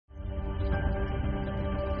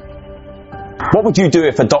What would you do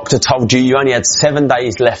if a doctor told you only had 7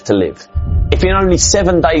 days left to live? If in only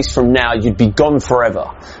 7 days from now you'd be gone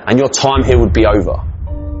forever and your time here would be over?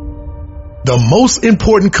 The most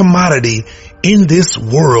important commodity in this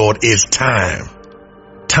world is time.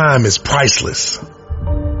 Time is priceless.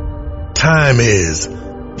 Time is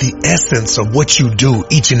the essence of what you do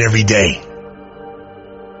each and every day.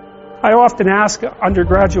 I often ask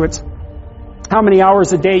undergraduates how many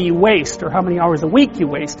hours a day you waste or how many hours a week you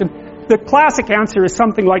waste. And the classic answer is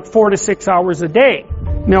something like 4 to 6 hours a day.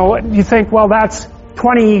 You think, well, that's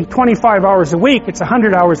 20, 25 hours a week. It's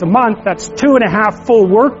 100 hours a month. That's 2.5 full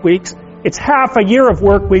work weeks. It's half a year of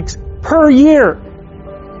work weeks per year.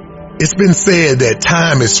 It's been said that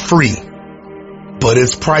time is free, but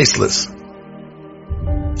it's priceless.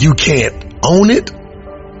 You can't own it,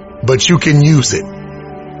 but you can use it.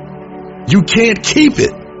 You can't keep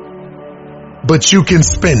it, but you can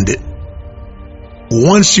spend it.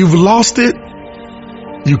 Once you've lost it,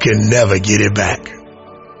 you can never get it back.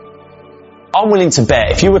 I'm willing to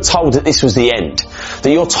bet if you were told that this was the end,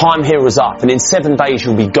 that your time here was up and in 7 days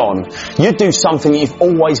you'll be gone, you'd do something you've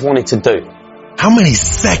always wanted to do. How many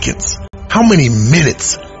seconds, how many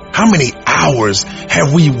minutes, how many hours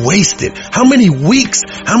have we wasted? How many weeks,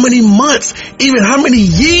 how many months, even how many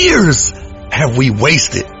years have we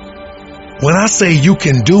wasted? When I say you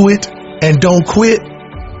can do it and don't quit,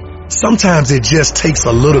 sometimes it just takes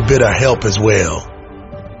a little bit of help as well.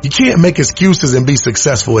 You can't make excuses and be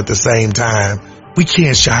successful at the same time. We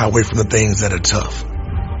can't shy away from the things that are tough.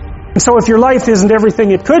 And so if your life isn't everything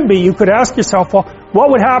it could be, you could ask yourself, well, what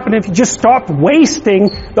would happen if you just stopped wasting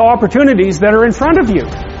the opportunities that are in front of you?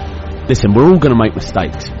 Listen, we're all going to make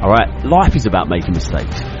mistakes, alright? Life is about making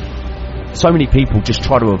mistakes. So many people just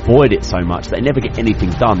try to avoid it so much they never get anything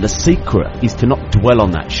done. The secret is to not dwell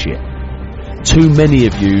on that shit. Too many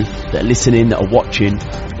of you that are listening, that are watching,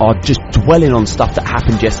 are just dwelling on stuff that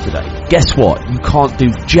happened yesterday. Guess what? You can't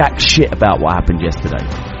do jack shit about what happened yesterday.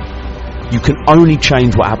 You can only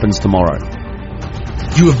change what happens tomorrow.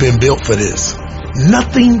 You have been built for this.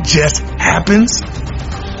 Nothing just happens.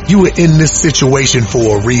 You are in this situation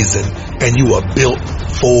for a reason, and you are built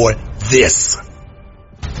for this.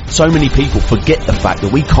 So many people forget the fact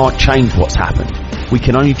that we can't change what's happened. We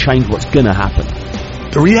can only change what's gonna happen.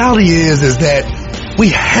 The reality is that we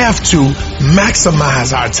have to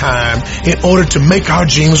maximize our time in order to make our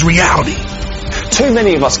dreams reality. Too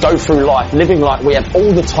many of us go through life living like we have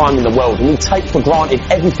all the time in the world and we take for granted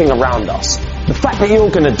everything around us. The fact that you're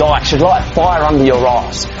going to die should light a fire under your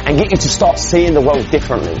arse and get you to start seeing the world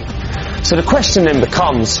differently. So the question then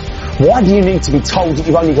becomes, why do you need to be told that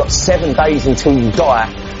you've only got 7 days until you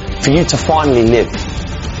die for you to finally live?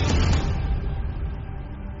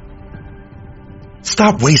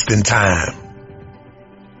 Stop wasting time.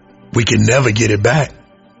 We can never get it back.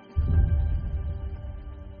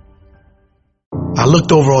 I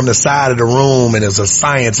looked over on the side of the room and there's a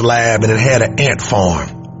science lab and it had an ant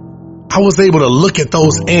farm. I was able to look at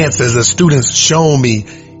those ants as the students showed me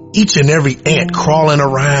each and every ant crawling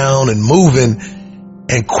around and moving,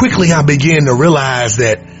 and quickly I began to realize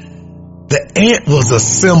that the ant was a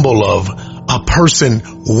symbol of a person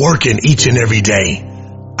working each and every day.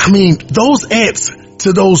 I mean, those ants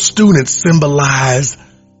to those students symbolize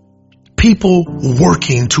people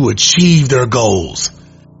working to achieve their goals.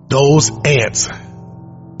 Those ants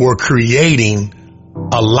were creating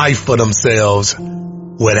a life for themselves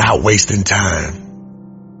without wasting time.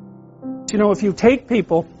 You know, if you take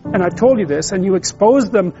people, and I've told you this, and you expose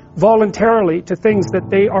them voluntarily to things that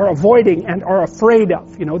they are avoiding and are afraid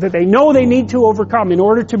of, that they know they need to overcome in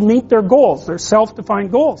order to meet their goals, their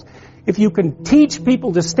self-defined goals. If you can teach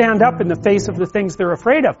people to stand up in the face of the things they're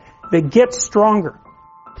afraid of, they get stronger.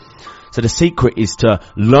 So the secret is to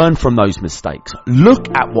learn from those mistakes. Look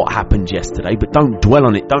at what happened yesterday, but don't dwell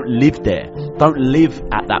on it. Don't live there. Don't live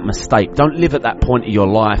at that mistake. Don't live at that point of your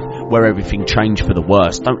life where everything changed for the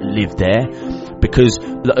worse. Don't live there, because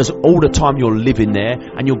as all the time you're living there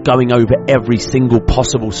and you're going over every single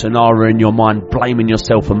possible scenario in your mind, blaming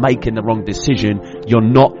yourself for making the wrong decision, you're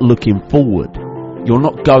not looking forward. You're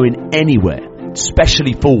not going anywhere,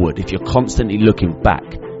 especially forward, if you're constantly looking back.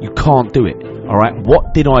 You can't do it. Alright,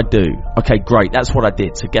 what did I do? Okay, great, that's what I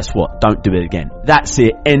did. So guess what? Don't do it again. That's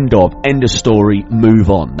it. End of story. Move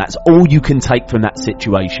on. That's all you can take from that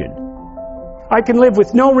situation. I can live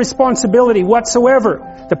with no responsibility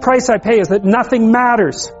whatsoever. The price I pay is that nothing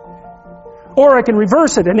matters. Or I can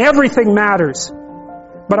reverse it and everything matters.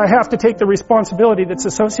 But I have to take the responsibility that's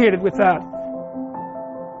associated with that.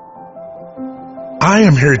 I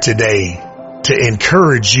am here today to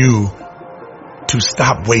encourage you to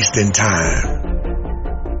stop wasting time.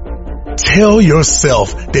 Tell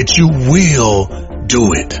yourself that you will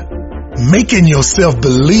do it. Making yourself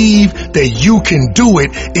believe that you can do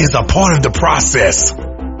it is a part of the process.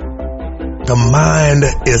 The mind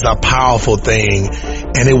is a powerful thing,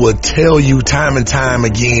 and it will tell you time and time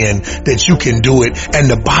again that you can do it, and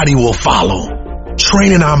the body will follow.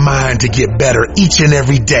 Training our mind to get better each and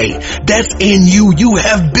every day. That's in you. You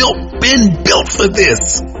have been built for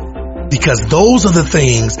this. Because those are the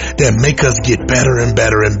things that make us get better and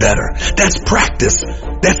better and better. That's practice.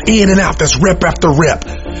 That's in and out. That's rep after rep.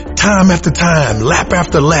 Time after time. Lap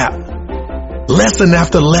after lap. Lesson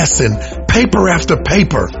after lesson. Paper after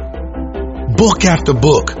paper. Book after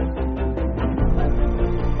book.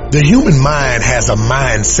 The human mind has a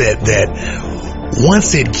mindset that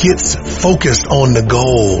once it gets focused on the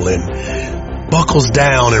goal and buckles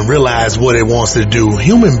down and realizes what it wants to do,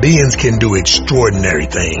 human beings can do extraordinary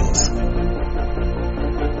things.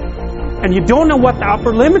 And you don't know what the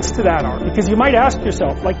upper limits to that are, because you might ask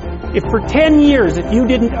yourself, like, if for 10 years, if you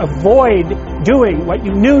didn't avoid doing what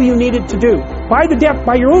you knew you needed to do, by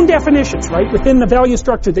your own definitions, right, within the value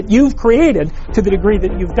structure that you've created, to the degree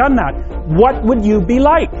that you've done that, what would you be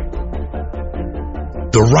like?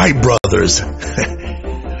 The Wright brothers,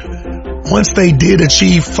 once they did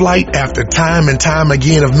achieve flight after time and time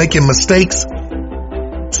again of making mistakes,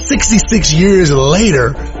 66 years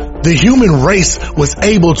later, the human race was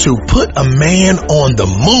able to put a man on the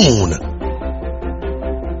moon.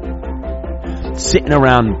 Sitting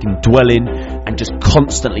around and dwelling and just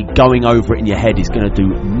constantly going over it in your head is going to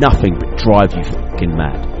do nothing but drive you fucking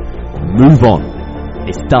mad. Move on.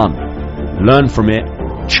 It's done. Learn from it.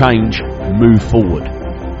 Change. Move forward.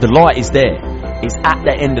 The light is there. It's at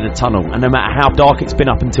the end of the tunnel, and no matter how dark it's been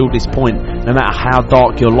up until this point, no matter how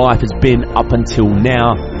dark your life has been up until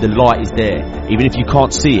now, the light is there. Even if you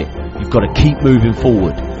can't see it, you've got to keep moving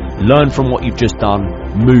forward. Learn from what you've just done,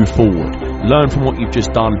 move forward. Learn from what you've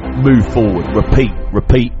just done, move forward. Repeat,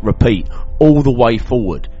 repeat, repeat, all the way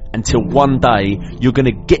forward, until one day you're going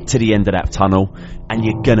to get to the end of that tunnel and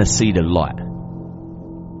you're going to see the light.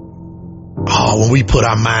 Oh, when we put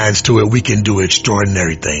our minds to it, we can do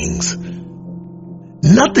extraordinary things.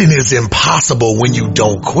 Nothing is impossible when you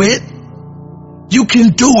don't quit. You can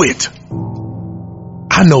do it.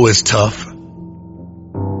 I know it's tough,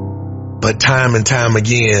 but time and time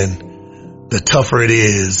again, the tougher it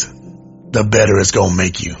is, the better it's gonna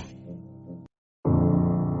make you.